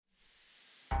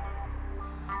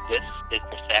This is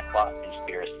the Sackcloth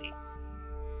Conspiracy.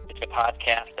 It's a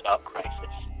podcast about crisis.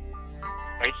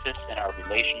 Crisis in our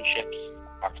relationships,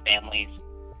 our families,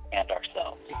 and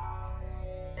ourselves.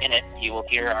 In it, you will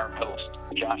hear our host,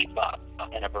 Josh Bob,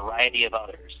 and a variety of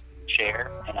others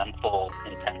share and unfold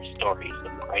intense stories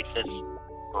of crisis,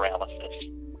 paralysis,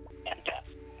 and death.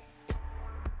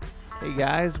 Hey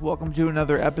guys, welcome to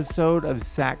another episode of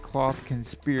Sackcloth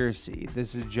Conspiracy.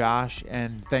 This is Josh,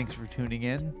 and thanks for tuning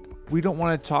in. We don't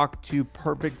want to talk to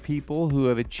perfect people who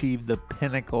have achieved the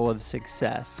pinnacle of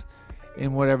success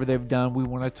in whatever they've done. We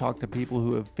want to talk to people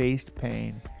who have faced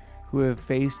pain, who have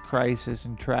faced crisis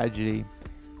and tragedy,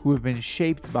 who have been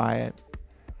shaped by it,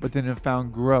 but then have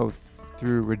found growth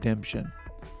through redemption.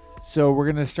 So we're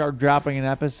going to start dropping an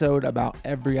episode about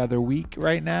every other week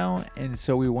right now, and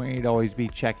so we want you to always be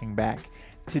checking back.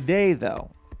 Today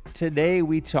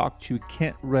we talk to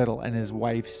Kent Riddle and his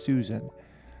wife Susan.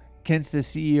 Kent's the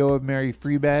CEO of Mary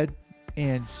Free Bed,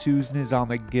 and Susan is on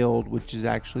the Guild, which is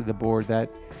actually the board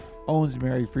that owns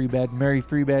Mary Free Bed. Mary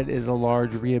Free Bed is a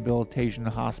large rehabilitation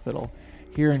hospital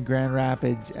here in Grand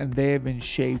Rapids, and they have been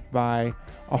shaped by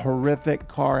a horrific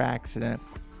car accident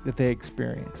that they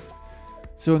experienced.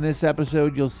 So in this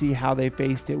episode, you'll see how they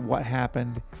faced it, what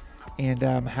happened, and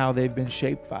how they've been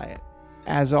shaped by it.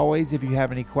 As always, if you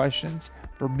have any questions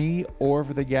for me or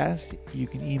for the guest, you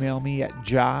can email me at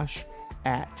josh@jsbfm.org.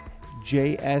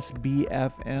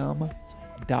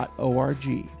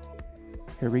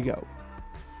 Here we go.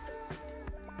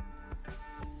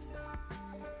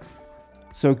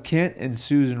 So Kent and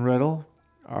Susan Riddle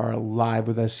are live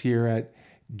with us here at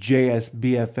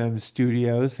JSBFM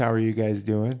Studios. How are you guys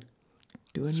doing?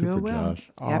 Doing Super, real well. Josh.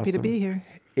 Happy to be here.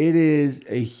 It is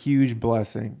a huge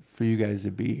blessing for you guys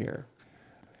to be here.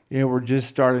 You know, we're just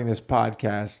starting this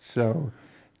podcast, so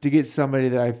to get somebody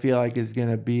that I feel like is going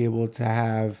to be able to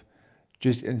have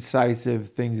just incisive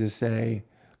things to say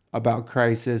about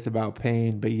crisis, about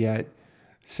pain, but yet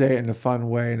say it in a fun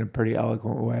way, in a pretty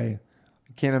eloquent way.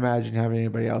 I can't imagine having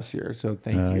anybody else here, so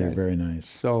thank you You're guys very nice.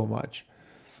 so much.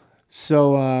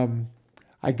 So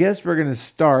I guess we're going to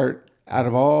start out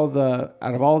of all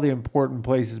the important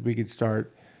places we could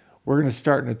start. We're going to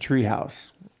start in a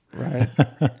treehouse, right?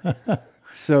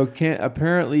 So Kent,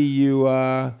 apparently you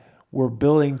were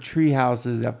building tree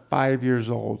houses at 5 years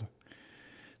old.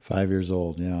 5 years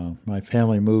old, yeah. My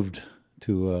family moved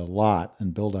to a lot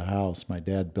and built a house. My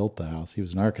dad built the house. He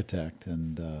was an architect,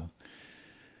 and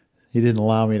he didn't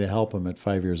allow me to help him at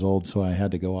 5 years old, so I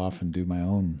had to go off and do my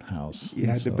own house. You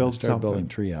had to So build I started something. building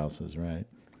tree houses, right?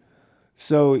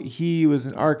 So he was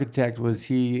an architect. Was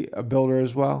he a builder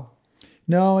as well?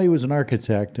 No, he was an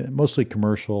architect, mostly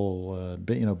commercial,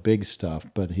 big stuff.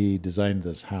 But he designed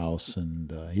this house,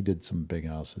 and he did some big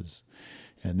houses.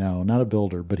 And no, not a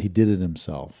builder, but he did it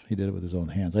himself. He did it with his own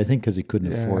hands. I think because he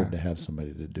couldn't afford to have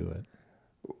somebody to do it.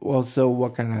 Well, so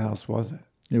what kind of house was it?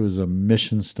 It was a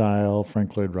mission-style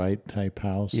Frank Lloyd Wright type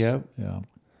house. Yep. Yeah,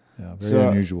 very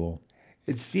unusual.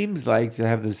 It seems like to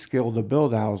have the skill to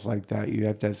build a house like that, you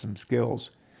have to have some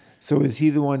skills. So is he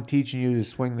the one teaching you to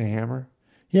swing the hammer?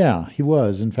 Yeah, he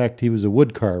was. In fact, he was a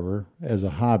wood carver as a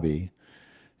hobby,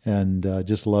 and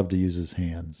just loved to use his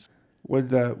hands. What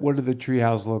did the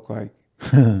treehouse look like?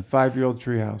 5-year-old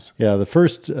treehouse. Yeah, the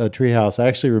first treehouse, I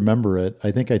actually remember it. I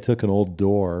think I took an old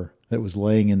door that was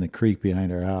laying in the creek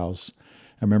behind our house.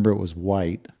 I remember it was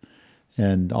white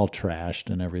and all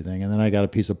trashed and everything. And then I got a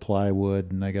piece of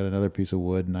plywood, and I got another piece of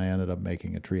wood, and I ended up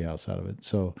making a treehouse out of it.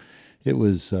 So it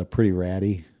was pretty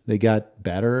ratty. They got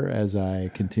better as I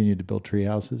continued to build tree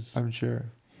houses. I'm sure.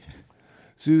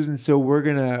 Susan, so we're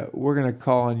gonna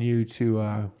call on you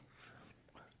to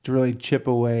really chip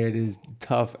away at his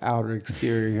tough outer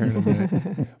exterior here in a minute.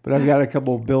 But I've got a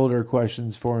couple builder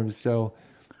questions for him still.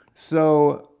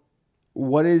 So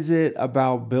what is it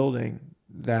about building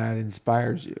that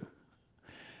inspires you?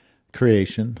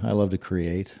 Creation. I love to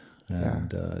create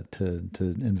and to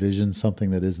envision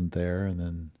something that isn't there,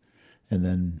 and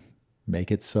then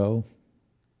make it so.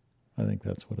 I think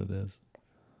that's what it is.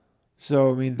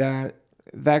 So I mean that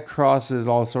crosses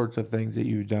all sorts of things that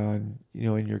you've done,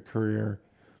 in your career,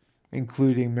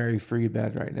 including Mary Free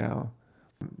Bed right now.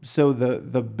 So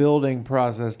the building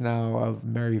process now of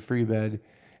Mary Free Bed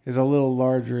is a little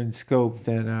larger in scope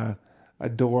than a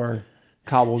door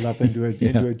cobbled up into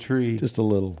a tree. Just a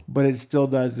little. But it still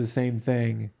does the same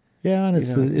thing. Yeah, and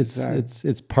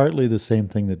it's partly the same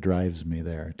thing that drives me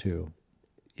there too.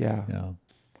 Yeah. Yeah.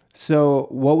 So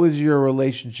what was your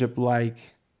relationship like,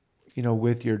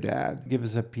 with your dad? Give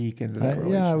us a peek into that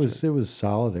relationship. Yeah, it was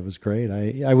solid. It was great.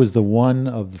 I was the one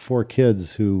of the 4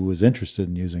 kids who was interested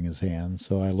in using his hands,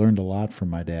 so I learned a lot from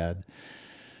my dad.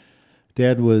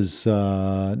 Dad was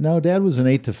Dad was an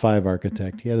 8 to 5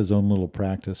 architect. He had his own little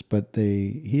practice, but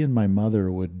he and my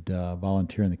mother would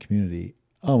volunteer in the community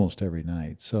almost every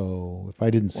night. So if I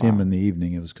didn't see them in the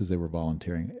evening, it was because they were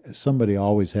volunteering. Somebody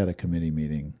always had a committee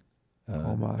meeting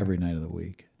every night of the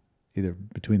week, either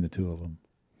between the two of them.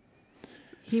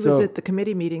 He was at the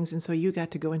committee meetings, and so you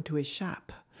got to go into his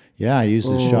shop. Yeah, I used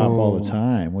his shop all the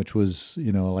time, which was,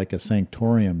 like a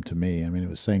sanctorium to me. I mean, it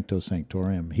was sancto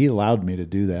sanctorum. He allowed me to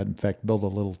do that. In fact, built a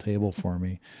little table for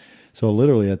me. So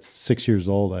literally at 6 years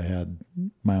old, I had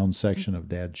my own section of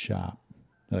Dad's shop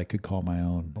that I could call my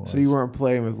own. So you weren't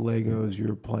playing with Legos, you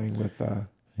were playing with...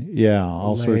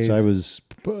 all sorts. I was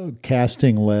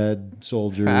casting lead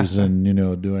soldiers and,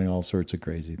 doing all sorts of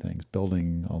crazy things,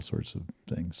 building all sorts of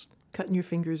things. Cutting your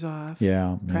fingers off.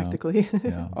 Yeah. Practically.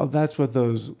 Yeah. Oh, that's what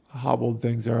those hobbled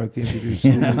things are at the end of your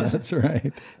sleeves. Yeah, that's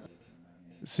right.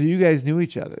 So you guys knew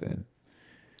each other then?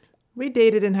 We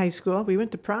dated in high school. We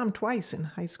went to prom twice in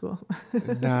high school.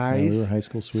 Nice. Yeah, we were high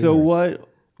school sweethearts. So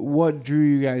what drew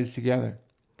you guys together?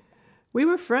 We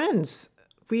were friends.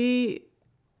 We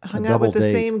hung out with the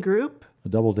same group. A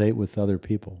double date with other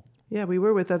people. Yeah, we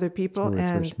were with other people. That's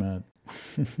where we first met.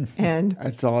 And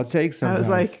that's all it takes sometimes. I was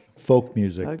like... Folk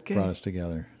music brought us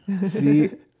together. See,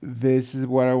 this is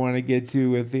what I want to get to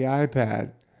with the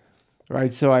iPad.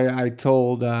 Right, so I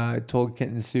told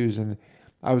Kent and Susan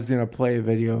I was going to play a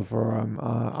video for them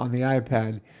on the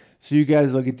iPad. So you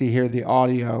guys will get to hear the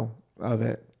audio of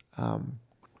it.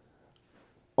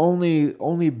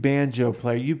 Only banjo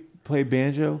player. You play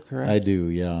banjo, correct? I do,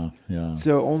 yeah.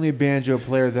 So only banjo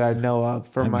player that I know of.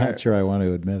 I'm not sure I want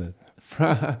to admit it.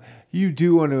 You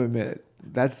do want to admit it.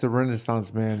 That's the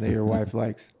Renaissance man that your wife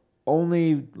likes.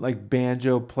 Only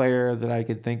banjo player that I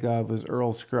could think of was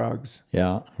Earl Scruggs.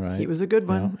 Yeah, right. He was a good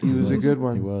one. Yeah, he was a good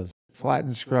one. He was.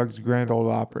 Flatt Scruggs Grand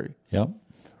Ole Opry. Yep.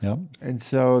 And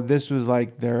so this was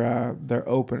like their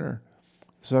opener.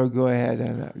 So go ahead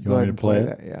and play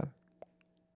that. Yeah.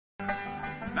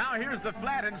 Now here's the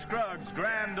Flatt and Scruggs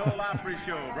Grand Ole Opry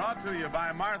Show, brought to you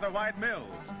by Martha White Mills.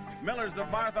 Millers of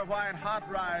Martha White hot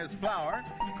rise flour,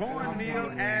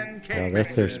 cornmeal, and cake. Yeah,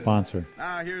 that's their sponsor.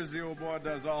 Now here's the old boy that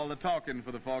does all the talking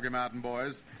for the Foggy Mountain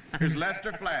Boys. Here's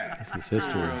Lester Flatt. This is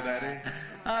history. Hello, Daddy.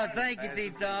 Thank you,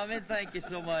 Deep Tommy. Thank you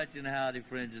so much, and howdy,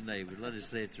 friends and neighbors. Let us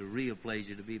say it's a real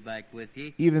pleasure to be back with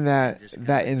you. Even that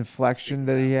inflection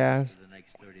that he has.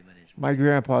 My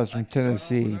grandpa's from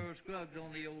Tennessee,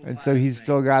 and so he's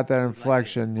still got that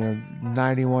inflection,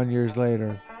 91 years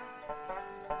later.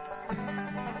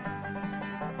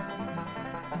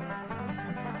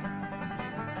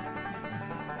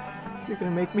 You're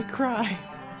going to make me cry.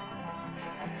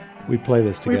 We play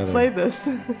this together. We play this.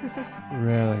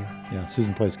 Really? Yeah,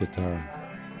 Susan plays guitar.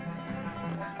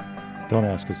 Don't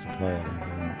ask us to play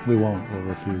it. We won't. We'll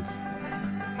refuse.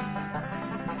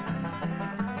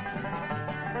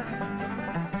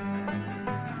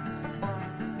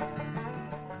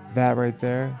 That right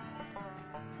there,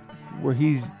 where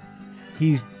he's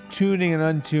tuning and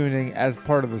untuning as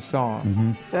part of the song.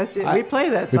 Mm-hmm. That's it. We play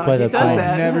that song. Play that he does song.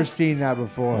 that. I've never seen that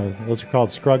before. Those are called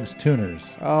Scruggs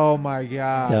tuners. Oh my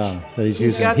gosh. Yeah, that he's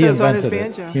using. got He those on his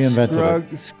invented banjo. it. He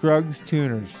invented it. Scruggs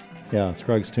tuners. Yeah,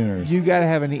 Scruggs tuners. You got to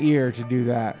have an ear to do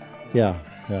that. Yeah.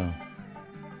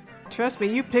 Trust me,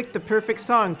 you picked the perfect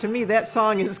song. To me, that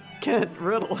song is Kent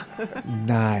Riddle.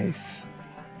 Nice.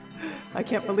 I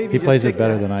can't believe you He just plays it picked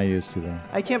better that. than I used to, though.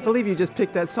 I can't believe you just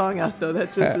picked that song out, though.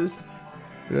 That's just as...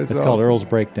 That's It's called awesome. Earl's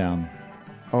Breakdown.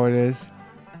 Oh, it is?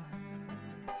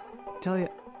 Tell you,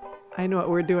 I know what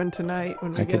we're doing tonight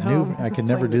when we get home. I could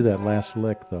never do that last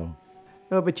lick, though.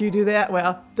 Oh, but you do that?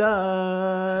 Well,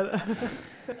 duh.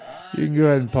 You can go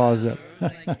ahead and pause it.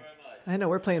 I know,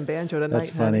 we're playing banjo tonight. That's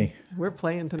funny. Honey. We're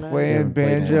playing tonight. Playing played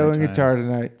in a banjo long and time. guitar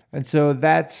tonight. And so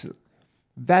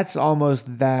that's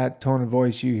almost that tone of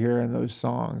voice you hear in those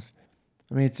songs.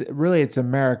 I mean, it's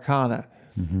Americana.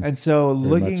 Mm-hmm. And so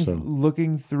Very much so.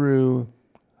 looking through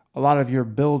a lot of your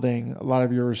building, a lot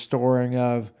of your restoring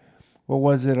of, what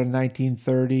was it, a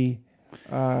 1930?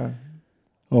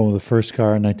 The first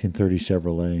car, 1930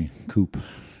 Chevrolet Coupe.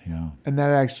 Yeah. And that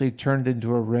actually turned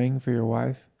into a ring for your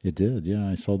wife? It did, yeah.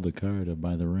 I sold the car to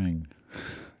buy the ring.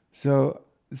 So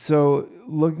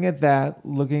looking at that,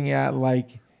 looking at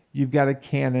you've got a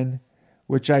cannon,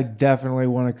 which I definitely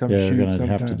want to come Yeah, shoot we're going to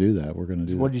sometime. have to do that. We're going to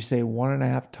do What'd that. you say,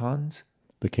 1.5 tons?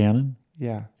 The cannon?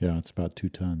 Yeah. Yeah, it's about 2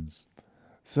 tons.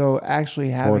 So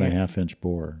actually having 4.5-inch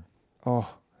bore.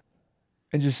 Oh,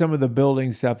 and just some of the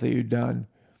building stuff that you've done,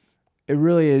 it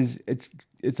really is.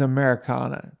 It's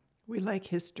Americana. We like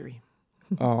history.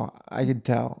 Oh, I can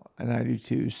tell, and I do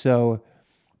too. So,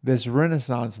 this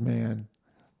Renaissance man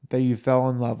that you fell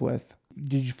in love with,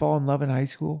 Did you fall in love in high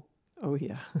school? Oh,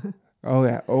 yeah. Oh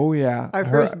yeah. Oh yeah. Our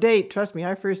first date, trust me,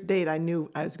 I knew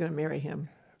I was going to marry him.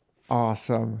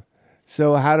 Awesome.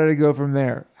 So how did it go from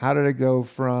there? How did it go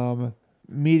from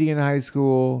meeting in high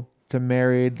school to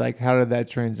married? Like, how did that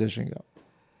transition go?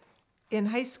 In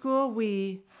high school,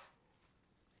 we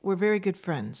were very good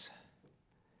friends.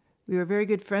 We were very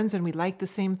good friends, and we liked the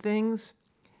same things.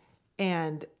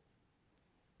 And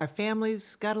our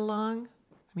families got along.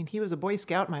 I mean, he was a Boy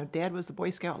Scout. My dad was the Boy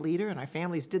Scout leader, and our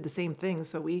families did the same thing.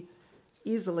 So we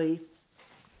easily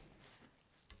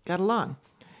got along.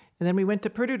 And then we went to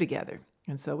Purdue together.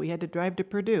 And so we had to drive to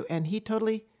Purdue. And he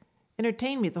totally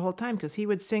entertained me the whole time because he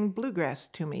would sing bluegrass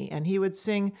to me, and he would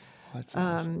sing That's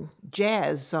awesome.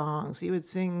 jazz songs. He would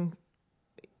sing.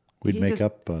 We'd He make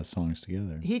just- up songs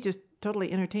together. He just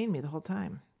totally entertained me the whole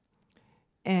time.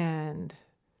 And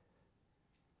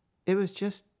it was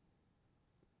just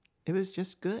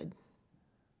good.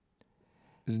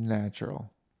 It's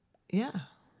natural. Yeah.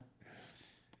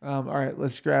 All right,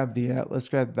 let's grab the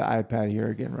iPad here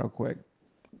again real quick.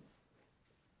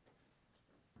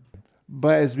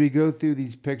 But as we go through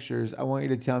these pictures, I want you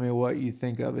to tell me what you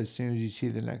think of as soon as you see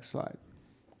the next slide.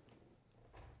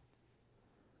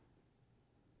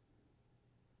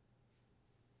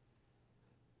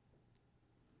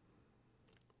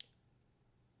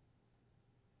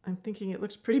 I'm thinking it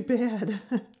looks pretty bad.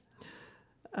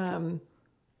 Oh,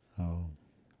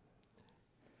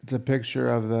 It's a picture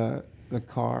of the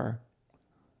car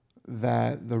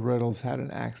that the Riddles had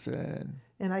an accident in.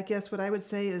 And I guess what I would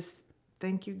say is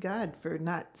thank you, God, for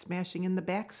not smashing in the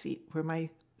back seat where my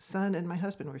son and my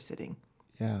husband were sitting.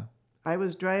 Yeah. I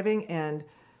was driving, and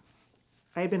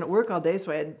I had been at work all day,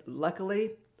 so I had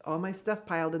luckily all my stuff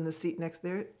piled in the seat next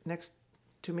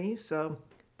to me, so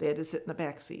they had to sit in the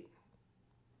back seat.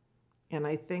 And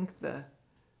I think that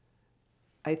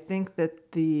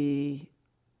the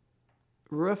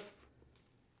roof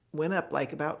went up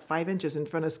like about 5 inches in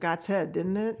front of Scott's head,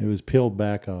 didn't it? it was peeled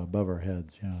back above our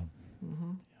heads. Yeah,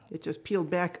 It just peeled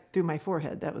back through my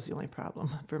forehead. That was the only problem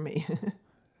for me.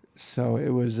 So it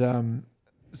was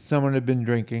someone had been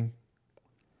drinking.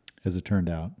 as it turned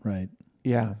out, right?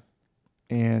 Yeah.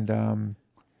 And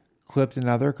clipped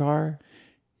another car.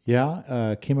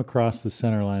 Yeah, came across the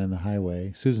center line in the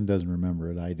highway. Susan doesn't remember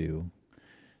it. I do.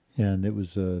 And it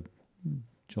was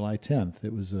July 10th.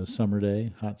 It was a summer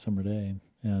day, hot summer day.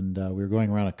 And we were going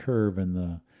around a curve,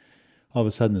 and all of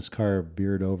a sudden this car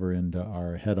veered over into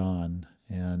our head-on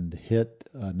and hit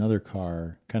another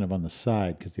car kind of on the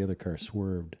side because the other car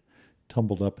swerved,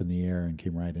 tumbled up in the air, and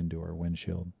came right into our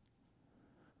windshield.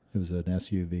 It was an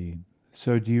SUV.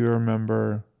 So do you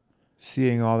remember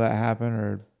seeing all that happen,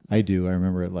 or? I do. I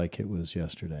remember it like it was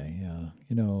yesterday. Yeah.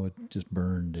 It just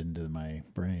burned into my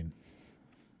brain.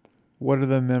 What are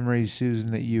the memories,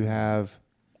 Susan, that you have?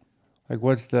 Like,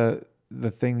 what's the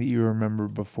thing that you remember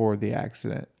before the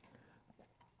accident?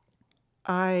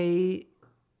 I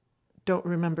don't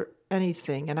remember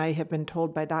anything, and I have been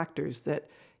told by doctors that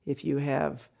if you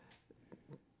have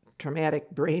traumatic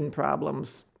brain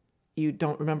problems, you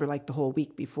don't remember like the whole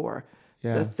week before.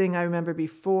 Yeah. The thing I remember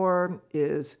before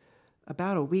is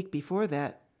about a week before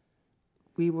that,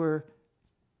 we were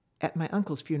at my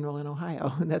uncle's funeral in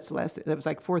Ohio. And that's the last, that was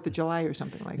like 4th of July or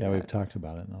something like Yeah, that. we've talked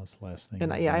about it, and that was the last thing.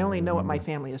 And I only know what my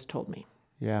family has told me.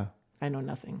 Yeah. I know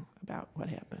nothing about what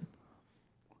happened.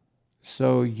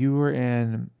 So you were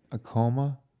in a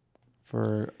coma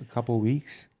for a couple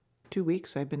weeks? 2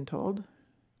 weeks, I've been told.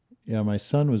 Yeah, my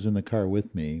son was in the car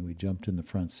with me. We jumped in the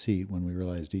front seat when we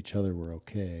realized each other were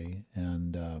okay,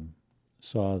 and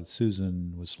saw that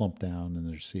Susan was slumped down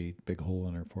in her seat, big hole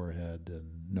in her forehead,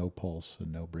 and no pulse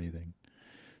and no breathing.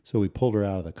 So we pulled her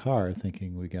out of the car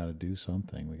thinking we got to do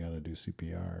something. We got to do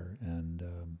CPR. And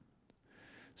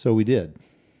so we did,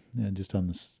 and just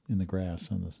in the grass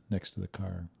next to the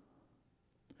car.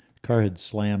 The car had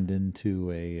slammed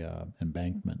into a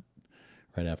embankment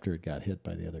right after it got hit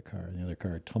by the other car. And the other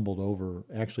car tumbled over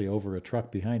a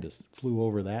truck behind us, flew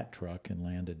over that truck and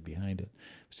landed behind it.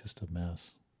 It was just a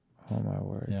mess. Oh, my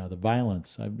word. Yeah, the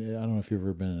violence. I don't know if you've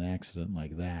ever been in an accident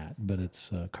like that, but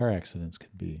car accidents can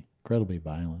be incredibly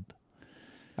violent.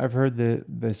 I've heard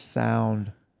the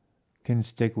sound can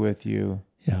stick with you.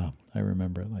 Yeah, I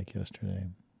remember it like yesterday.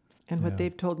 And what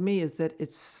they've told me is that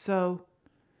it's so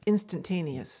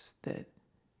instantaneous that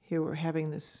here we're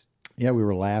having this. Yeah, we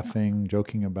were laughing,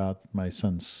 joking about my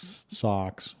son's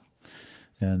socks,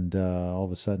 and all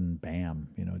of a sudden, bam,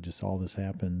 just all this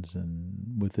happens,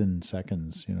 and within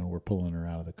seconds, we're pulling her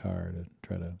out of the car to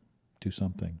try to do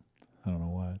something. I don't know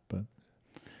what, but...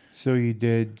 So you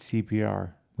did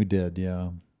CPR? We did, yeah.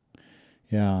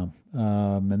 Yeah.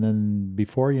 And then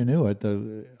before you knew it,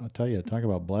 I'll tell you, talk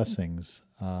about blessings.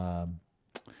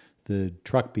 The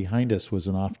truck behind us was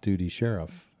an off-duty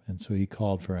sheriff, and so he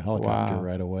called for a helicopter Wow.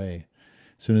 right away.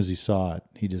 As soon as he saw it,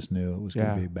 he just knew it was going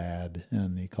Yeah. to be bad,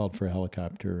 and he called for a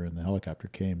helicopter, and the helicopter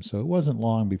came. So it wasn't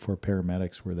long before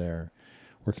paramedics were there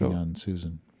working on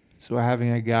Susan. So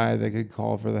having a guy that could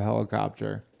call for the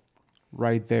helicopter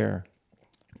right there.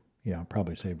 Yeah,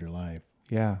 probably saved her life.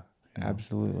 Yeah,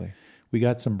 absolutely. We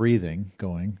got some breathing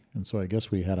going, and so I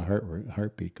guess we had a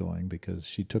heartbeat going because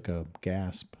she took a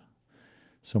gasp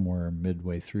somewhere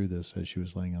midway through this as she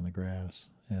was laying on the grass.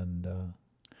 And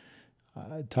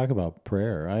talk about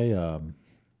prayer. I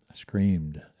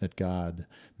screamed at God,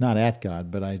 not at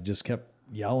God, but I just kept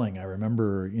yelling. I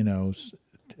remember,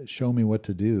 show me what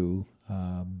to do.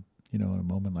 In a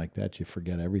moment like that, you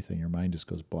forget everything. Your mind just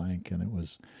goes blank. And I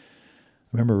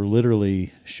remember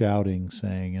literally shouting,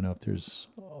 saying, if there's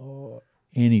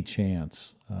any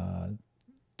chance,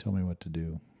 tell me what to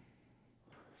do.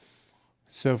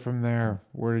 So from there,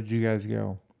 where did you guys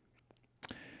go?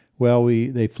 Well,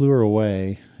 they flew her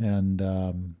away, and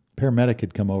paramedic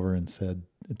had come over and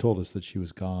told us that she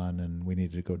was gone, and we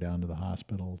needed to go down to the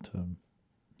hospital to,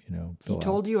 He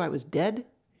told you I was dead?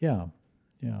 Yeah,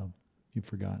 you've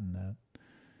forgotten that.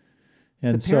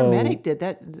 And the paramedic did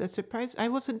that. That surprised. I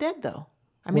wasn't dead though.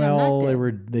 I'm not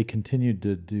dead. They continued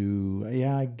to do.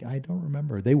 Yeah, I don't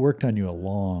remember. They worked on you a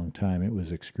long time. It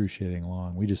was excruciating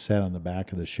long. We just sat on the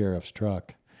back of the sheriff's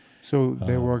truck. So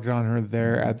they worked on her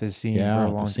there at the scene for a long time.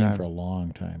 Yeah, at the scene for a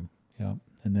long time. Yeah,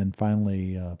 and then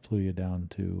finally flew you down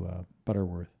to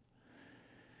Butterworth.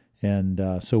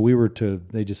 And so we were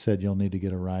they just said you'll need to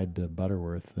get a ride to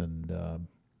Butterworth and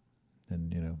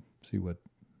see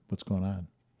what's going on.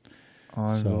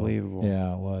 Unbelievable. So,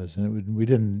 yeah, it was. And we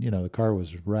didn't, the car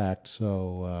was wrecked.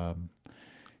 So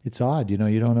it's odd, you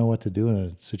don't know what to do in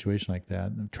a situation like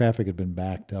that. The traffic had been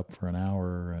backed up for an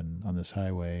hour and on this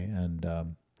highway.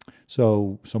 And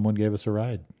so someone gave us a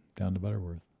ride down to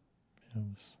Butterworth.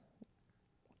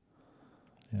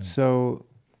 So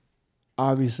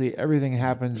obviously everything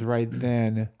happens right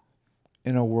then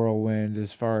in a whirlwind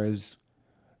as far as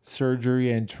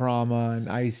surgery and trauma and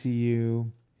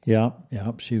ICU. Yeah.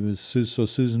 She was. So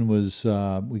Susan was.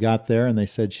 We got there, and they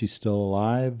said she's still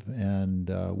alive, and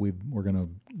we're going to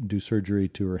do surgery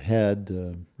to her head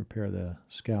to repair the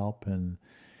scalp, and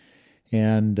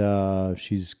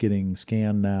she's getting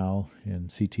scanned now in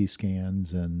CT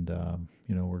scans, and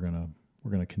we're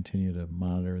gonna continue to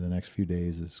monitor. The next few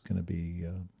days is going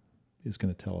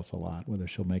to tell us a lot whether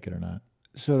she'll make it or not.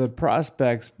 So the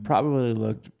prospects probably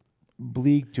looked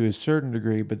bleak to a certain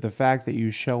degree, but the fact that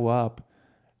you show up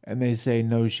and they say,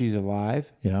 no, she's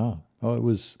alive. Yeah. Oh, it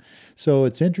was. So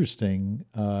it's interesting.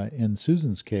 In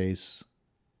Susan's case,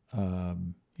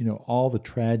 all the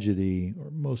tragedy, or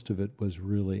most of it, was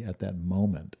really at that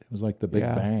moment. It was like the Big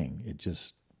Bang. It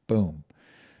just, boom,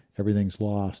 everything's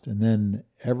lost. And then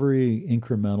every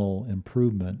incremental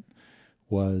improvement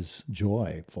was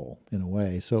joyful in a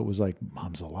way. So it was like,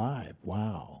 Mom's alive.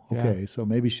 Wow. Okay, so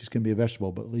maybe she's going to be a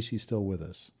vegetable, but at least she's still with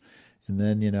us. And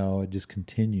then, it just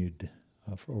continued.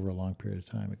 For over a long period of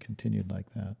time, it continued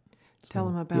like that. So Tell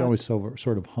them about. We always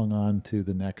sort of hung on to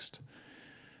the next,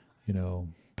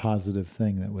 positive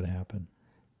thing that would happen.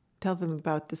 Tell them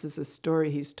about. This is a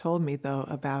story he's told me though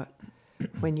about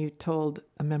when you told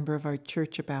a member of our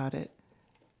church about it,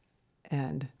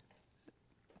 and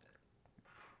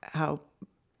how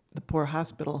the poor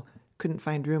hospital couldn't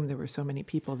find room. There were so many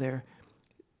people there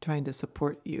trying to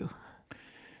support you.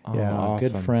 Yeah, awesome.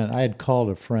 Good friend. I had called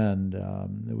a friend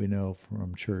that we know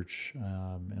from church,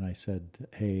 and I said,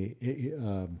 hey,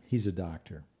 he's a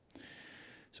doctor.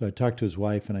 So I talked to his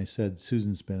wife, and I said,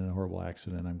 Susan's been in a horrible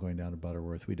accident. I'm going down to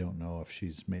Butterworth. We don't know if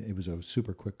she's made... It was a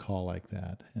super quick call like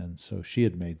that. And so she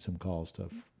had made some calls to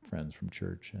friends from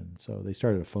church, and so they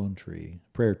started a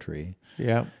prayer tree.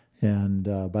 Yeah. And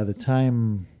by the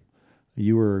time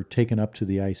you were taken up to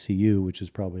the ICU, which is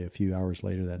probably a few hours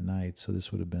later that night, so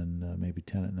this would have been maybe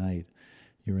 10 at night,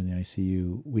 you were in the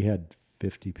ICU, we had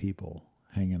 50 people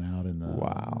hanging out in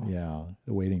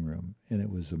the waiting room, and it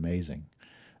was amazing.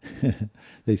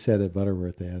 They said at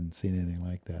Butterworth they hadn't seen anything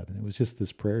like that. And it was just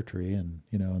this prayer tree, and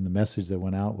and the message that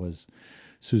went out was,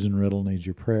 Susan Riddle needs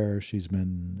your prayer. She's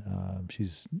been,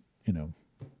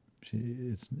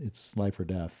 it's life or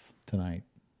death tonight.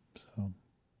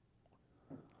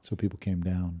 So people came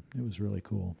down. It was really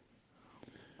cool.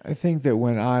 I think that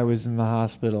when I was in the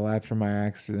hospital after my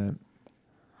accident,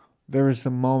 there were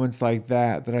some moments like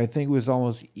that I think was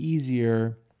almost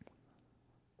easier.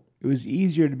 It was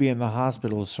easier to be in the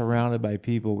hospital surrounded by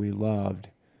people we loved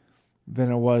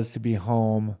than it was to be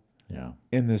home Yeah.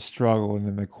 in the struggle and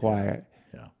in the quiet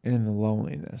Yeah. and in the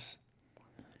loneliness.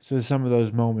 So some of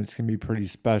those moments can be pretty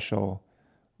special,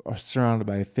 or surrounded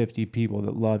by 50 people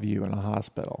that love you in a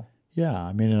hospital. Yeah,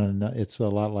 I mean, it's a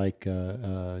lot like,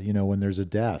 when there's a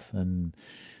death and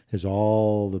there's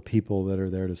all the people that are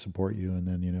there to support you. And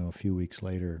then, a few weeks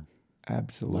later,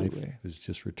 Absolutely. life is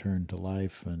just returned to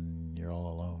life and you're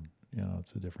all alone.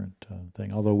 It's a different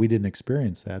thing. Although we didn't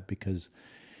experience that because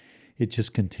it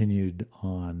just continued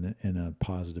on in a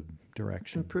positive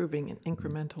direction. Improving in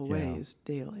incremental ways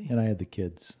daily. And I had the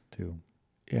kids too.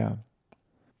 Yeah.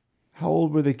 How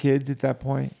old were the kids at that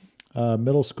point?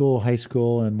 Middle school, high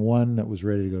school, and one that was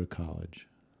ready to go to college.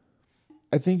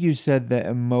 I think you said that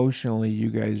emotionally you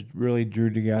guys really drew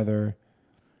together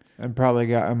and probably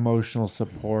got emotional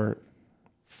support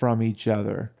from each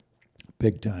other.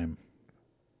 Big time.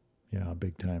 Yeah,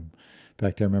 big time. In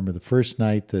fact, I remember the first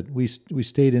night that we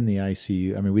stayed in the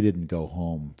ICU. I mean, we didn't go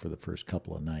home for the first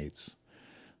couple of nights.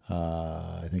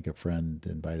 I think a friend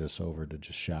invited us over to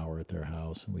just shower at their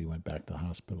house, and we went back to the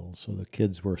hospital. So the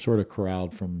kids were sort of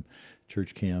corralled from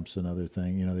church camps and other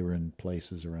things. They were in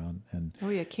places around. And Oh,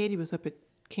 yeah, Katie was up at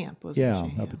camp,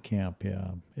 wasn't she? Up at camp,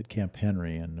 at Camp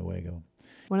Henry in Newaygo.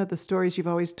 One of the stories you've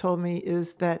always told me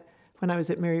is that when I was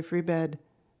at Mary Free Bed,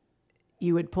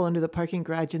 you would pull into the parking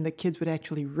garage and the kids would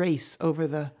actually race over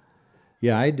the...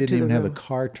 Yeah, I didn't even have the room.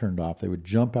 car turned off. They would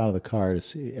jump out of the car to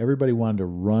see. Everybody wanted to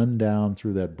run down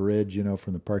through that bridge,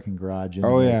 from the parking garage into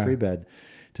the free bed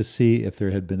to see if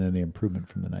there had been any improvement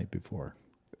from the night before.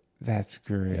 That's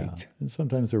great. Yeah. And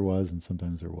sometimes there was and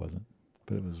sometimes there wasn't.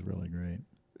 But it was really great.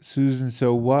 Susan,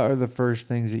 so what are the first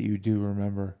things that you do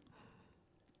remember?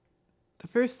 The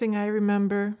first thing I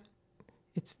remember,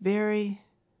 it's very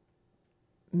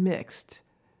mixed.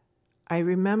 I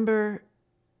remember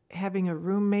having a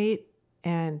roommate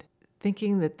and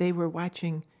thinking that they were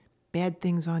watching bad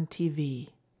things on TV.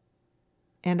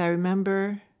 And I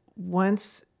remember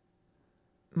once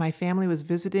my family was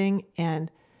visiting and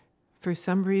for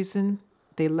some reason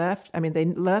they left. They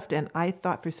left and I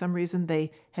thought for some reason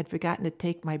they had forgotten to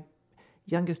take my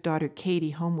youngest daughter, Katie,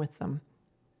 home with them.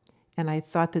 And I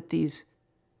thought that these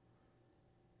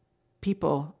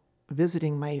people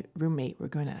visiting my roommate were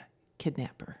going to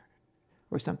kidnap her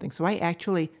or something. So I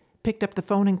actually picked up the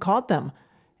phone and called them.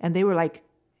 And they were like,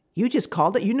 "You just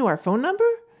called it? You knew our phone number?"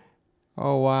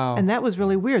 Oh, wow. And that was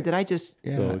really weird that I just...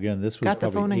 So again, this was got the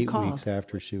phone probably and 8 called. weeks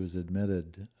after she was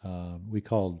admitted. We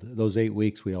called those 8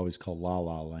 weeks. We always called La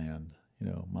La Land.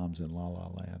 Mom's in La La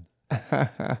Land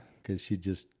because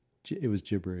it was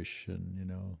gibberish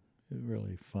and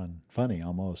really funny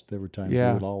almost. There were times we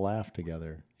would all laugh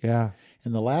together. Yeah.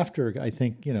 And the laughter, I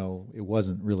think it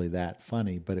wasn't really that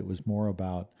funny, but it was more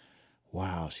about,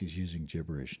 wow, she's using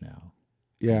gibberish now.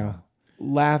 Yeah.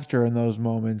 Laughter in those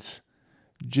moments,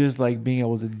 just like being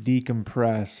able to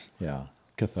decompress. Yeah.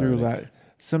 Through Cathartic. that.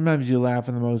 Sometimes you laugh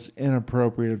in the most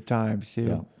inappropriate of times, too.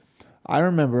 Yeah. I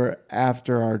remember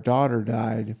after our daughter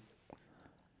died,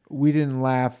 we didn't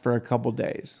laugh for a couple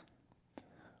days.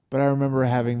 But I remember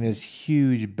having this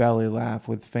huge belly laugh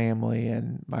with family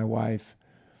and my wife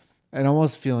and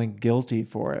almost feeling guilty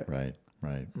for it. Right.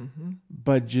 Mm-hmm.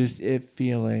 But just it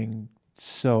feeling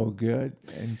so good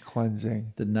and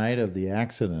cleansing. The night of the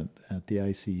accident at the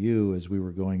ICU, as we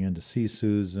were going in to see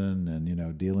Susan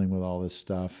and, dealing with all this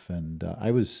stuff, and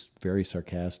I was very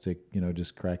sarcastic,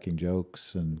 just cracking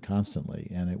jokes and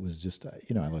constantly. And it was just,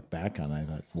 I look back on it, I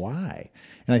thought, why?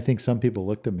 And I think some people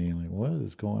looked at me and like, what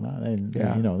is going on? And,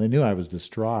 they knew I was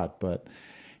distraught, but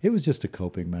it was just a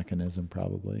coping mechanism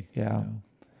probably. Yeah.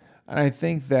 And I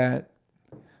think that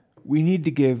we need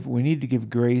to give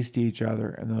grace to each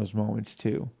other in those moments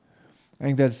too. I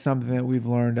think that's something that we've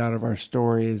learned out of our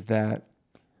story is that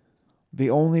the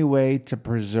only way to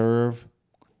preserve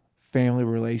family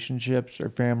relationships or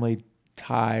family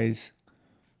ties,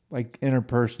 like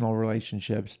interpersonal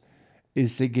relationships,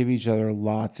 is to give each other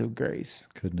lots of grace.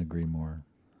 Couldn't agree more.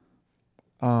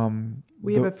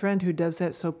 We have a friend who does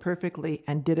that so perfectly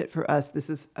and did it for us. This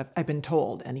is, I've been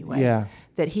told anyway,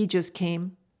 that he just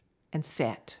came and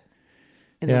sat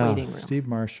in the waiting room. Steve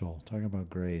Marshall, talking about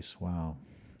grace. Wow.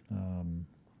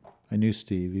 I knew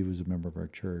Steve. He was a member of our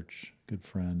church, good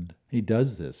friend. He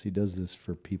does this. He does this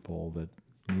for people that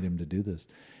need him to do this.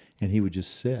 And he would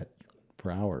just sit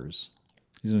for hours.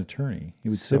 He's an attorney. He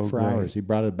would sit for hours. He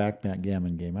brought a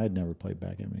backgammon game. I had never played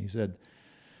backgammon. I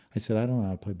said, I don't know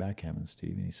how to play backgammon,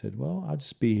 Steve. And he said, well, I'll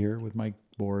just be here with my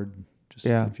board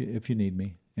if you need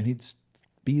me. And he'd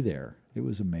be there. It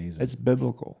was amazing. It's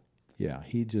biblical. Yeah,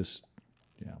 he just,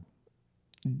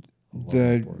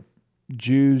 The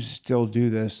Jews still do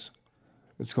this.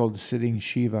 It's called sitting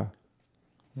Shiva.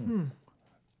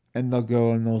 and they'll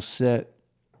go and they'll sit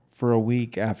for a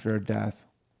week after a death,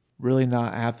 really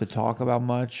not have to talk about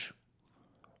much,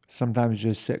 sometimes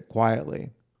just sit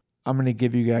quietly. I'm going to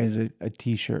give you guys a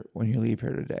t-shirt when you leave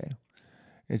here today.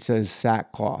 It says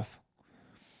sackcloth.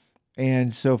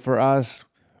 And so for us,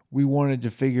 we wanted to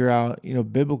figure out,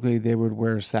 biblically they would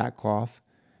wear sackcloth,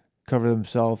 cover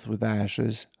themselves with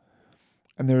ashes.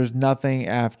 And there was nothing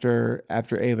after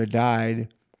Ava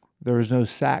died, there was no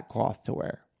sackcloth to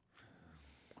wear.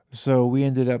 So we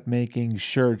ended up making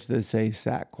shirts that say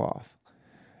sackcloth.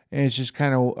 And it's just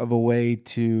kind of a way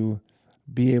to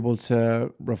be able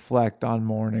to reflect on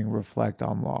mourning, reflect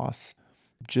on loss,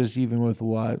 just even with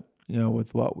what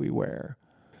we wear.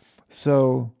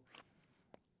 So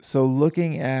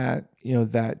looking at,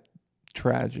 that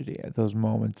tragedy, at those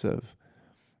moments of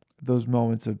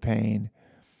pain,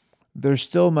 there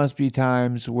still must be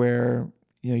times where,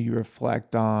 you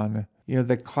reflect on,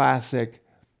 the classic,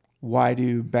 why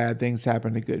do bad things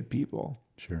happen to good people?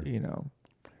 Sure.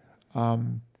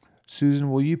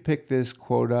 Susan, will you pick this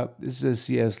quote up? This is a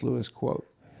C.S. Lewis quote.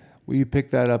 Will you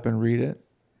pick that up and read it?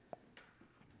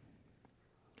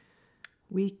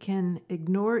 We can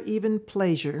ignore even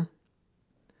pleasure,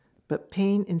 but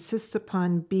pain insists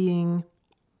upon being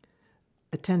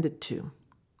attended to.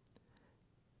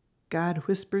 God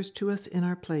whispers to us in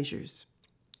our pleasures,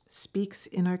 speaks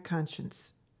in our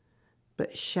conscience,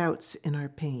 but shouts in our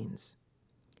pains.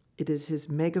 It is his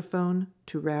megaphone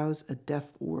to rouse a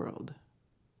deaf world.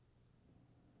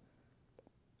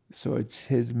 So it's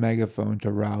his megaphone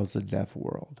to rouse a deaf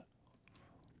world.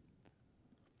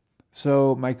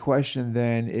 So my question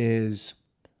then is,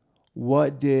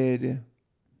 what did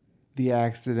the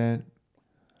accident,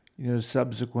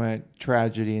 subsequent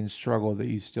tragedy and struggle that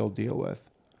you still deal with,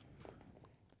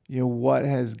 what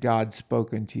has God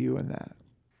spoken to you in that?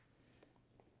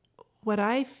 What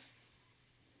I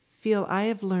feel I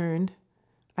have learned,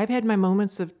 I've had my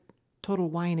moments of total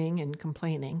whining and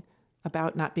complaining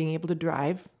about not being able to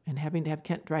drive and having to have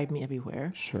Kent drive me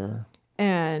everywhere. Sure.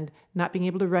 And not being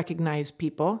able to recognize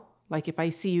people. Like if I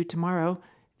see you tomorrow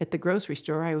at the grocery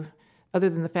store, other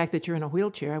than the fact that you're in a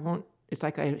wheelchair, it's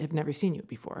like I have never seen you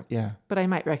before. Yeah. But I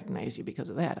might recognize you because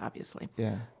of that, obviously.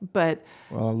 Yeah. But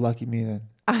well, lucky me then.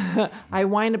 I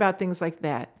whine about things like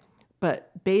that.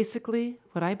 But basically,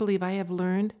 what I believe I have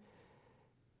learned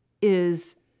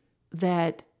is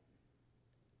that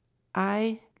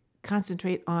I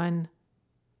concentrate on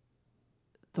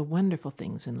the wonderful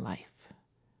things in life.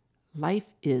 Life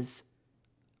is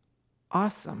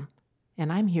awesome,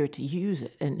 and I'm here to use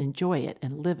it and enjoy it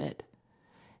and live it.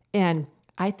 And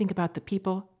I think about the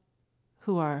people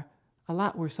who are a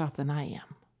lot worse off than I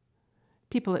am.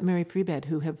 People at Mary Free Bed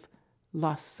who have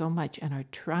lost so much and are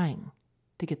trying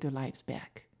to get their lives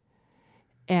back.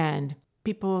 And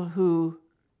people who,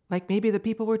 like maybe the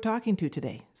people we're talking to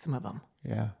today, some of them.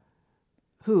 Yeah.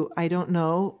 Who I don't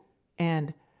know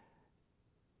and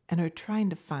are trying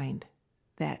to find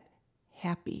that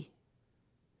happy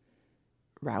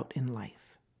route in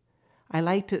life. I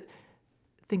like to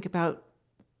think about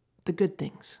the good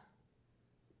things.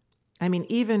 I mean,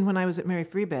 even when I was at Mary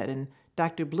Free Bed and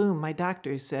Dr. Bloom, my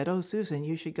doctor, said, "Oh, Susan,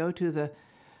 you should go to the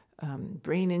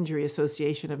Brain Injury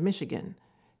Association of Michigan."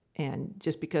 And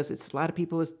just because it's a lot of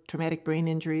people with traumatic brain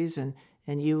injuries and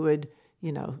you would,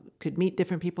 could meet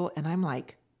different people. And I'm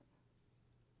like,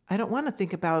 I don't want to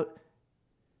think about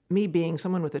me being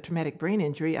someone with a traumatic brain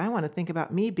injury. I want to think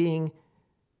about me being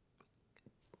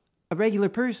a regular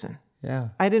person. Yeah.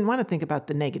 I didn't want to think about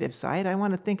the negative side. I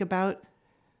want to think about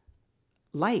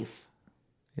life.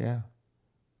 Yeah.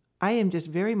 I am just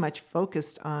very much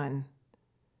focused on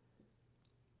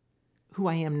who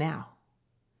I am now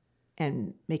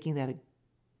and making that a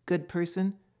good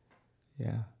person.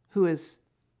 Yeah. Who is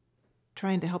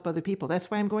trying to help other people.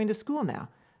 That's why I'm going to school now.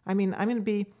 I mean, I'm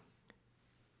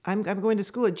going to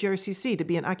school at GRCC to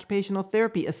be an occupational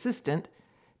therapy assistant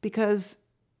because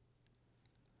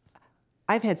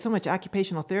I've had so much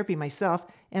occupational therapy myself,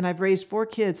 and I've raised 4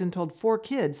 kids and told 4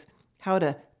 kids how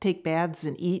to take baths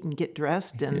and eat and get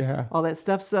dressed and all that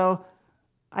stuff. So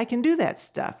I can do that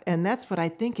stuff. And that's what I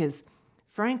think is,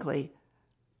 frankly,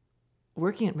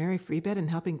 working at Mary Free Bed and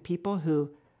helping people whose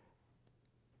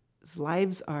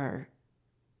lives are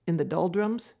in the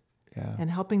doldrums and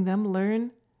helping them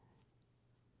learn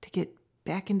to get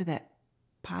back into that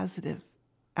positive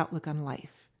outlook on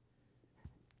life.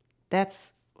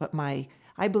 That's what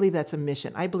I believe that's a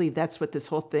mission. I believe that's what this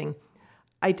whole thing,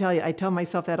 I tell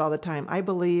myself that all the time. I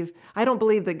don't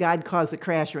believe that God caused a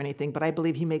crash or anything, but I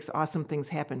believe he makes awesome things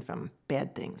happen from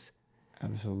bad things.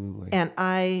 Absolutely. And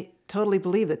I totally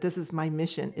believe that this is my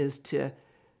mission, is to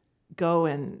go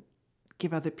and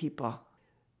give other people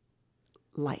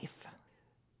life.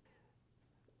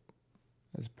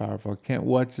 That's powerful. Kent,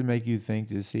 what's to make you think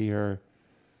to see her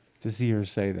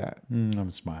say that?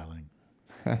 I'm smiling.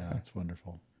 Yeah, it's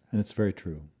wonderful. And it's very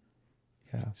true.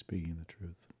 Yeah. Speaking the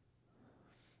truth.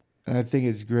 And I think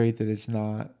it's great that it's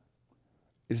not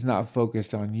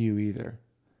focused on you either.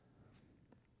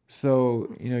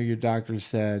 So, your doctor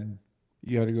said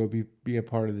you got to go be a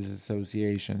part of this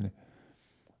association.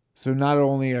 So not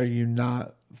only are you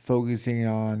not focusing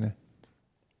on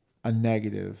a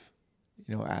negative,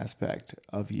 aspect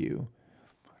of you,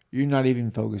 you're not even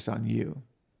focused on you.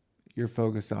 You're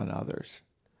focused on others.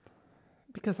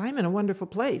 Because I'm in a wonderful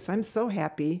place. I'm so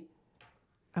happy.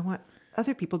 I want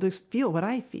other people to feel what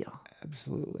I feel.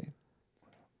 Absolutely.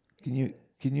 Can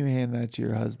you hand that to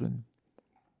your husband?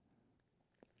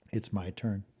 It's my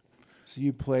turn. So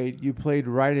you played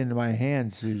right into my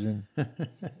hand, Susan.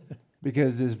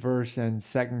 Because this verse in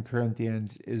 2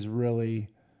 Corinthians is really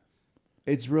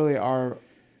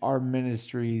our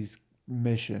ministry's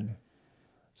mission.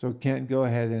 So Kent, go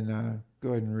ahead and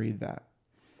read that.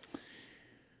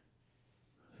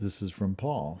 This is from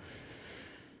Paul.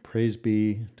 Praise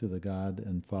be to the God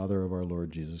and Father of our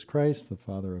Lord Jesus Christ, the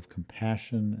Father of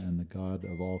compassion and the God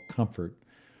of all comfort,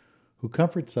 who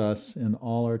comforts us in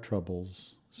all our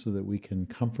troubles, so that we can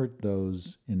comfort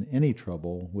those in any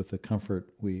trouble with the comfort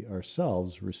we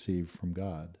ourselves receive from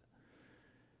God.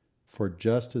 For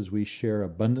just as we share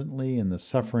abundantly in the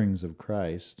sufferings of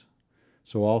Christ,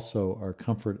 so also our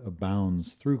comfort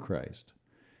abounds through Christ.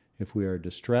 If we are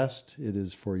distressed, it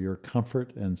is for your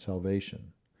comfort and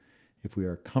salvation. If we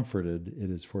are comforted, it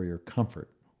is for your comfort,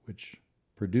 which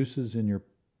produces in your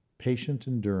patient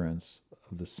endurance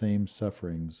of the same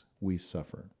sufferings we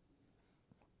suffer.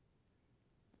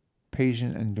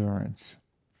 Patient endurance.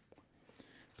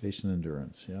 Patient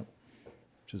endurance, yep.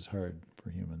 Which is hard for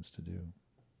humans to do.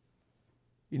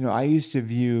 I used to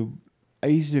view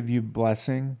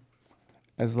blessing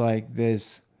as like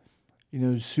this,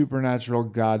 supernatural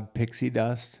God pixie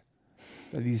dust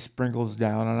that he sprinkles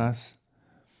down on us.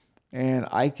 And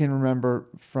I can remember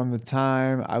from the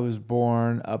time I was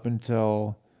born up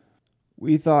until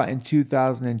we thought in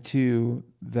 2002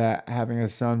 that having a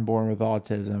son born with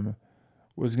autism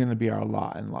was going to be our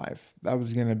lot in life. That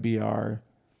was going to be our,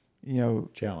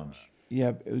 challenge.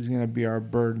 Yep, it was going to be our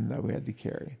burden that we had to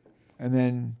carry. And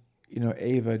then,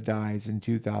 Ava dies in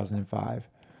 2005.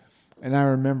 And I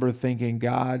remember thinking,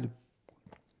 God,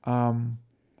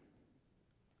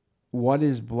 what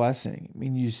is blessing? I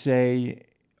mean, you say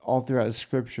all throughout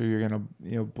Scripture you're going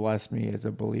to, bless me as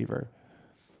a believer.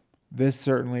 This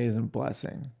certainly isn't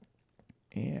blessing.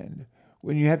 And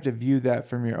when you have to view that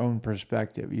from your own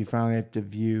perspective, you finally have to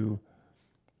view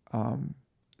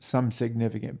some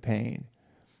significant pain.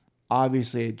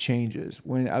 Obviously, it changes.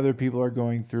 When other people are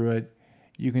going through it,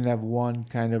 you can have one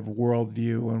kind of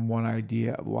worldview and one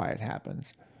idea of why it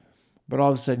happens. But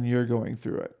all of a sudden, you're going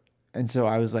through it. And so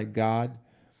I was like, God,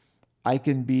 I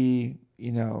can be,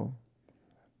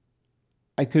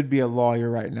 I could be a lawyer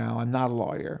right now. I'm not a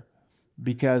lawyer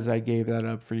because I gave that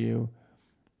up for you.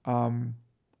 And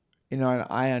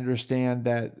I understand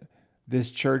that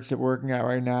this church that we're working at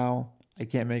right now, I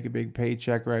can't make a big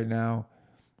paycheck right now.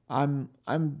 I'm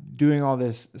doing all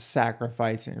this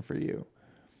sacrificing for you.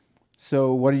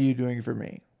 So what are you doing for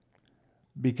me?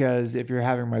 Because if you're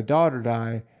having my daughter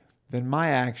die, then my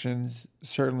actions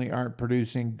certainly aren't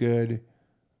producing good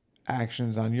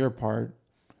actions on your part.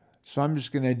 So I'm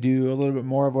just going to do a little bit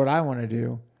more of what I want to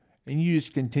do. And you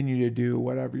just continue to do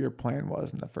whatever your plan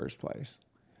was in the first place.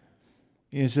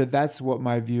 So that's what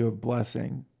my view of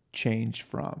blessing changed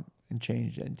from and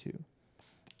changed into.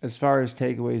 As far as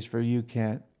takeaways for you,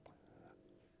 Kent,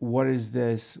 what is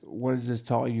this? What has this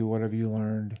taught you? What have you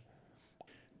learned?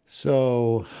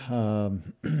 So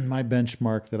my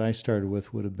benchmark that I started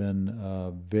with would have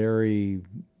been very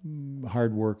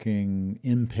hardworking,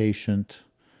 impatient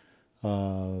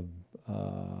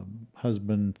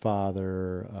husband,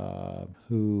 father,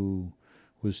 who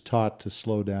was taught to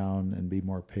slow down and be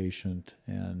more patient.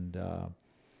 And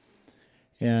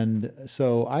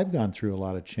so I've gone through a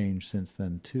lot of change since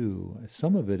then, too.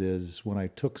 Some of it is when I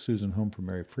took Susan home from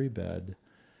Mary Free Bed,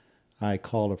 I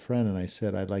called a friend and I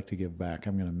said, I'd like to give back.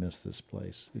 I'm going to miss this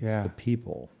place. It's the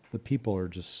people. The people are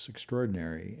just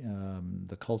extraordinary,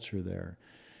 the culture there.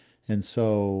 And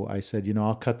so I said,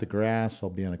 I'll cut the grass. I'll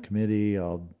be on a committee.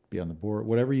 I'll be on the board.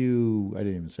 I didn't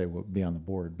even say be on the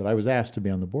board, but I was asked to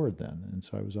be on the board then. And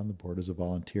so I was on the board as a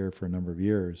volunteer for a number of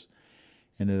years,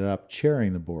 ended up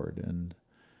chairing the board.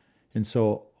 And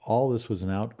so all this was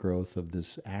an outgrowth of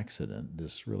this accident,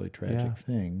 this really tragic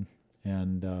thing.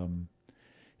 And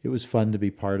it was fun to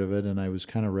be part of it, and I was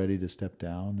kind of ready to step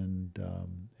down. And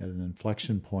at an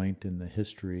inflection point in the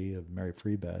history of Mary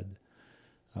Free Bed,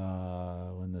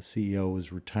 when the CEO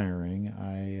was retiring,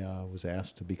 I was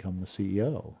asked to become the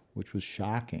CEO, which was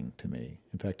shocking to me.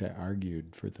 In fact, I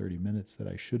argued for 30 minutes that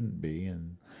I shouldn't be,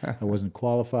 and I wasn't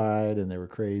qualified, and they were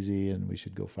crazy, and we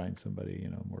should go find somebody,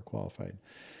 more qualified.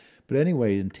 But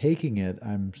anyway, in taking it,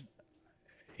 I'm,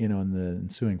 in the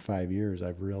ensuing 5 years,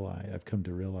 I've come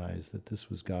to realize that this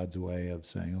was God's way of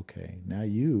saying, okay, now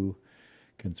you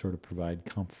can sort of provide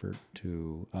comfort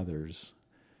to others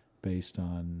based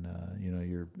on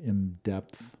your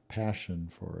in-depth passion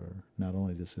for not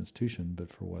only this institution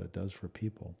but for what it does for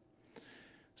people.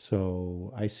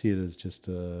 So I see it as just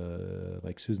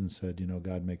like Susan said,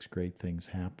 God makes great things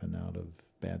happen out of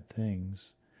bad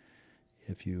things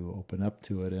if you open up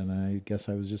to it, and I guess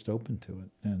I was just open to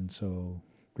it, and so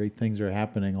great things are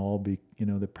happening.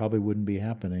 That probably wouldn't be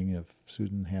happening if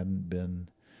Susan hadn't been,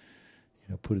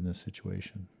 put in this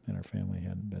situation, and our family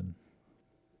hadn't been.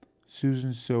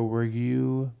 Susan, so were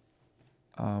you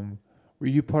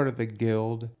part of the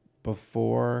guild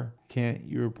before Kent?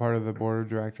 You were part of the board of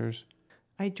directors?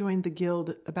 I joined the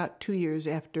guild about 2 years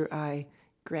after I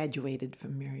graduated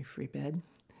from Mary Free Bed.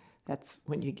 That's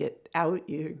when you get out,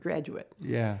 you graduate.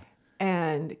 Yeah.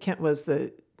 And Kent was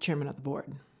the chairman of the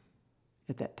board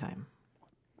at that time.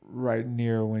 Right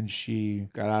near when she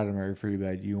got out of Mary Free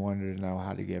Bed, you wanted to know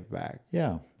how to give back.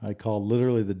 Yeah, I called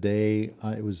literally the day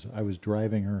I was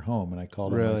driving her home, and I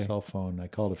called on my cell phone. I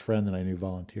called a friend that I knew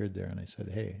volunteered there, and I said,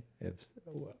 "Hey, if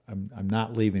I'm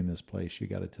not leaving this place, you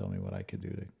got to tell me what I could do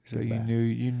to." So you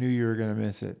knew you were going to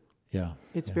miss it. Yeah,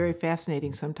 it's very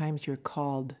fascinating. Sometimes you're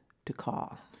called to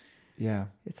call. Yeah,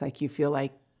 it's like you feel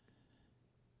like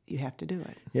you have to do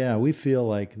it. Yeah, we feel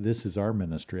like this is our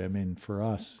ministry. I mean, for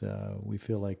us, we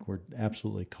feel like we're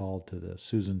absolutely called to this.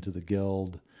 Susan to the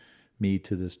guild, me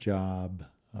to this job,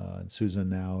 and Susan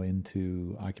now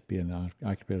into occupational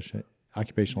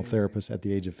therapist at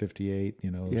the age of 58.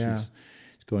 She's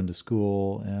going to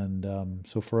school, and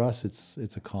so for us,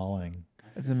 it's a calling.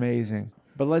 It's amazing.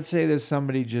 But let's say that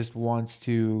somebody just wants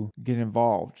to get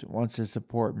involved, wants to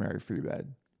support Mary Free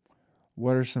Bed.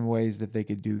 What are some ways that they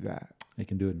could do that? They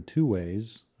can do it in two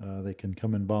ways. They can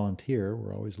come and volunteer.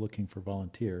 We're always looking for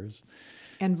volunteers.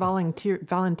 And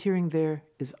volunteering there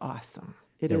is awesome.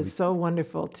 It is so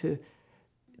wonderful to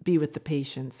be with the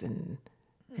patients and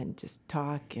just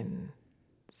talk and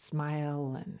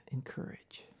smile and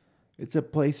encourage. It's a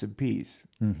place of peace.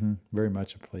 Mm-hmm. Very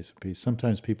much a place of peace.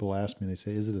 Sometimes people ask me, they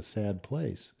say, is it a sad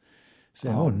place? I say,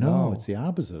 Oh, no, it's the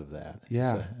opposite of that.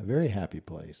 Yeah. It's a very happy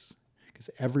place.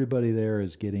 Because everybody there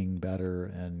is getting better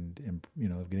and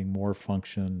getting more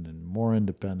function and more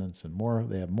independence and more.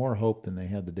 They have more hope than they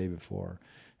had the day before.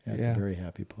 Yeah, it's a very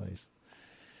happy place.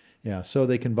 Yeah, so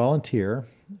they can volunteer,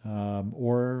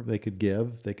 or they could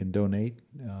give. They can donate.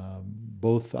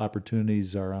 Both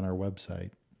opportunities are on our website,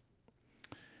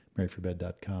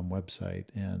 maryfreebed.com website,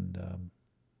 and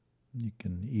you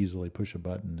can easily push a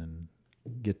button and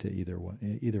get to either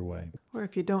way. Or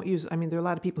if you don't use, there are a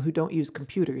lot of people who don't use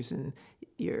computers, and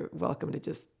you're welcome to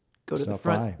just go to the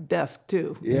front desk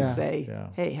too and say,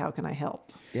 hey, how can I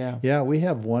help? Yeah, we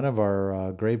have one of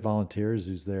our great volunteers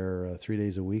who's there 3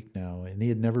 days a week now, and he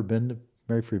had never been to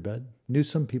Mary Free Bed. Knew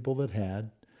some people that had.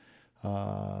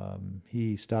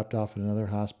 He stopped off at another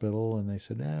hospital, and they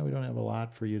said, we don't have a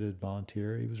lot for you to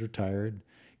volunteer. He was retired,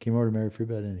 came over to Mary Free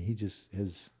Bed, and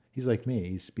he's like me.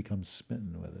 He's become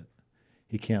smitten with it.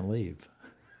 He can't leave.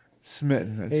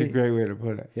 Smitten. That's a great way to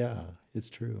put it. Yeah, it's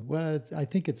true. Well, I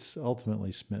think it's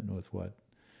ultimately smitten with what,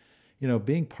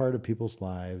 being part of people's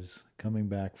lives, coming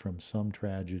back from some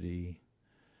tragedy,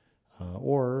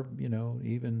 or,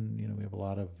 even, we have a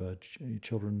lot of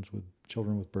children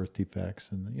with birth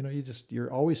defects. And,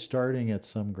 you're always starting at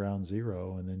some ground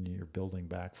zero, and then you're building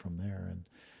back from there. And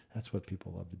that's what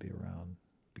people love to be around,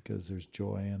 because there's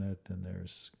joy in it, and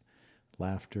there's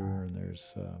laughter, and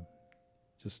there's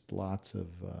just lots of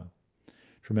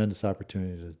tremendous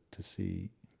opportunity to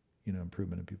see,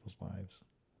 improvement in people's lives.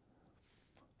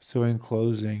 So in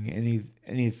closing,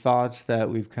 any thoughts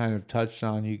that we've kind of touched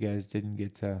on, you guys didn't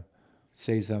get to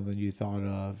say something you thought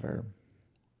of, or?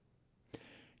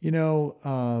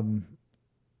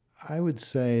 I would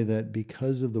say that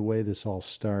because of the way this all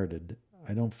started,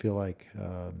 I don't feel like,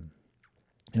 I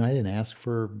didn't ask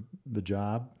for the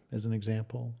job, as an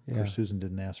example. Of course, Susan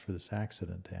didn't ask for this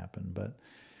accident to happen, but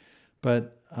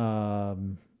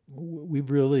we've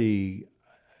really,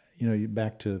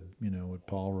 back to, what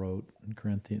Paul wrote in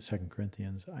 2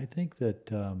 Corinthians, I think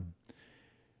that,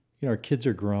 our kids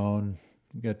are grown,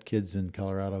 we got kids in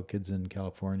Colorado, kids in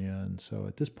California, and so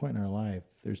at this point in our life,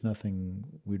 there's nothing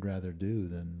we'd rather do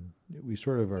than we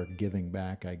sort of are giving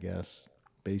back, I guess,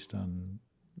 based on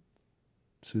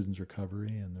Susan's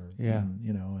recovery and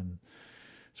and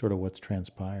sort of what's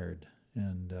transpired.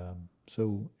 And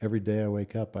so every day I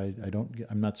wake up,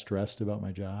 I'm not stressed about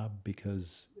my job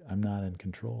because I'm not in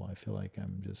control. I feel like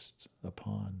I'm just a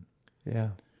pawn. Yeah.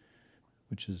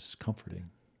 Which is comforting.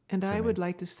 And I would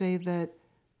like to say that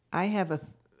I have a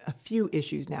few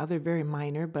issues now. They're very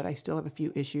minor, but I still have a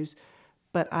few issues.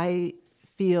 But I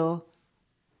feel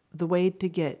the way to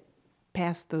get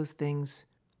past those things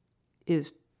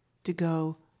is to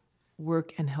go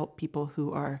work and help people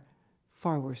who are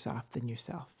far worse off than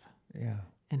yourself. Yeah.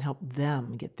 And help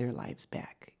them get their lives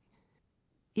back.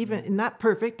 Even not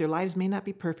perfect, their lives may not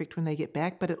be perfect when they get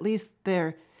back, but at least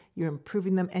you're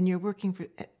improving them and you're working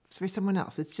for someone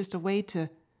else. It's just a way to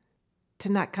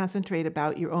not concentrate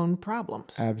about your own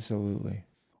problems. Absolutely.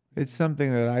 It's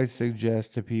something that I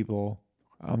suggest to people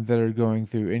that are going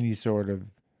through any sort of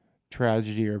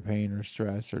tragedy or pain or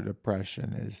stress or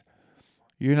depression is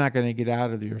you're not going to get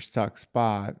out of your stuck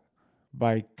spot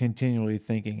by continually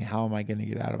thinking, how am I going to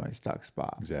get out of my stuck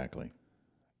spot? Exactly.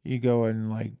 You go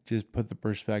and just put the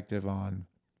perspective on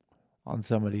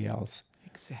somebody else.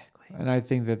 Exactly. And I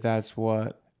think that that's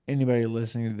what anybody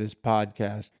listening to this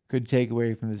podcast could take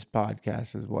away from this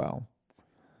podcast as well.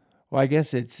 Well, I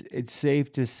guess it's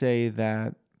safe to say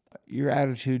that your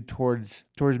attitude towards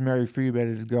Mary Freebed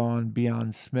has gone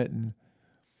beyond smitten,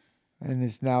 and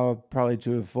it's now probably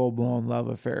to a full-blown love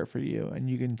affair for you. And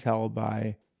you can tell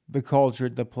by the culture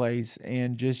at the place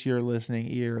and just your listening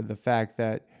ear, the fact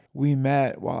that we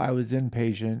met while I was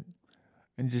inpatient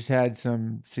and just had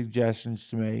some suggestions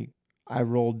to make. I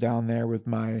rolled down there with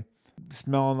my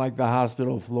smelling like the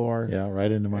hospital floor. Yeah,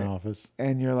 right into my office.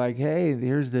 And you're like, hey,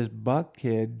 here's this Buck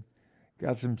kid.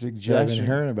 Got some suggestions. I've been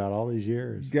hearing about all these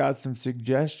years. Got some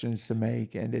suggestions to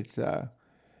make, and it's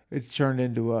turned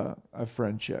into a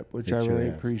friendship, which I really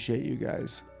appreciate you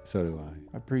guys. So do I.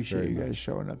 I appreciate you guys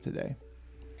showing up today.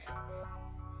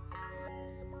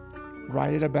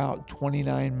 Right at about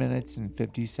 29 minutes and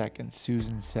 50 seconds,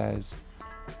 Susan says,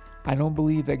 I don't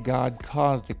believe that God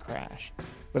caused the crash,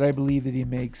 but I believe that he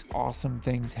makes awesome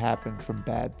things happen from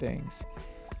bad things.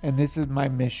 And this is my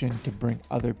mission, to bring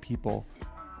other people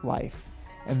life.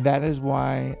 And that is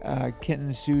why Kent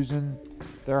and Susan,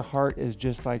 their heart is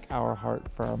just like our heart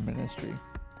for our ministry.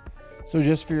 So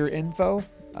just for your info,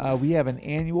 we have an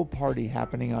annual party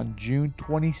happening on June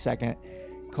 22nd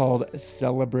called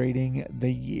Celebrating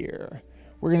the Year.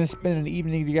 We're going to spend an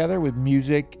evening together with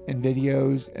music and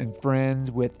videos and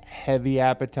friends with heavy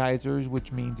appetizers,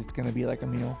 which means it's going to be like a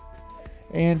meal.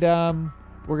 And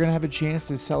we're going to have a chance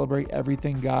to celebrate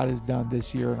everything God has done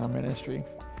this year in our ministry.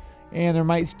 And there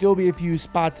might still be a few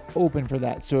spots open for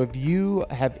that. So if you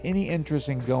have any interest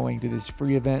in going to this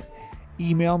free event,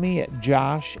 email me at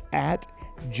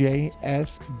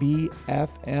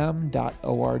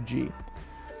josh@jsbfm.org.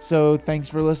 So thanks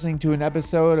for listening to an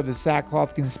episode of the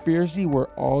Sackcloth Conspiracy, where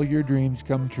all your dreams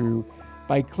come true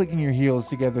by clicking your heels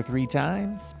together 3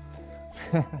 times.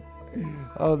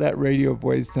 Oh, that radio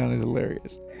voice sounded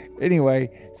hilarious.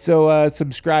 Anyway, so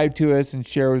subscribe to us and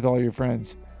share with all your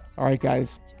friends. All right,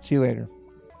 guys. See you later.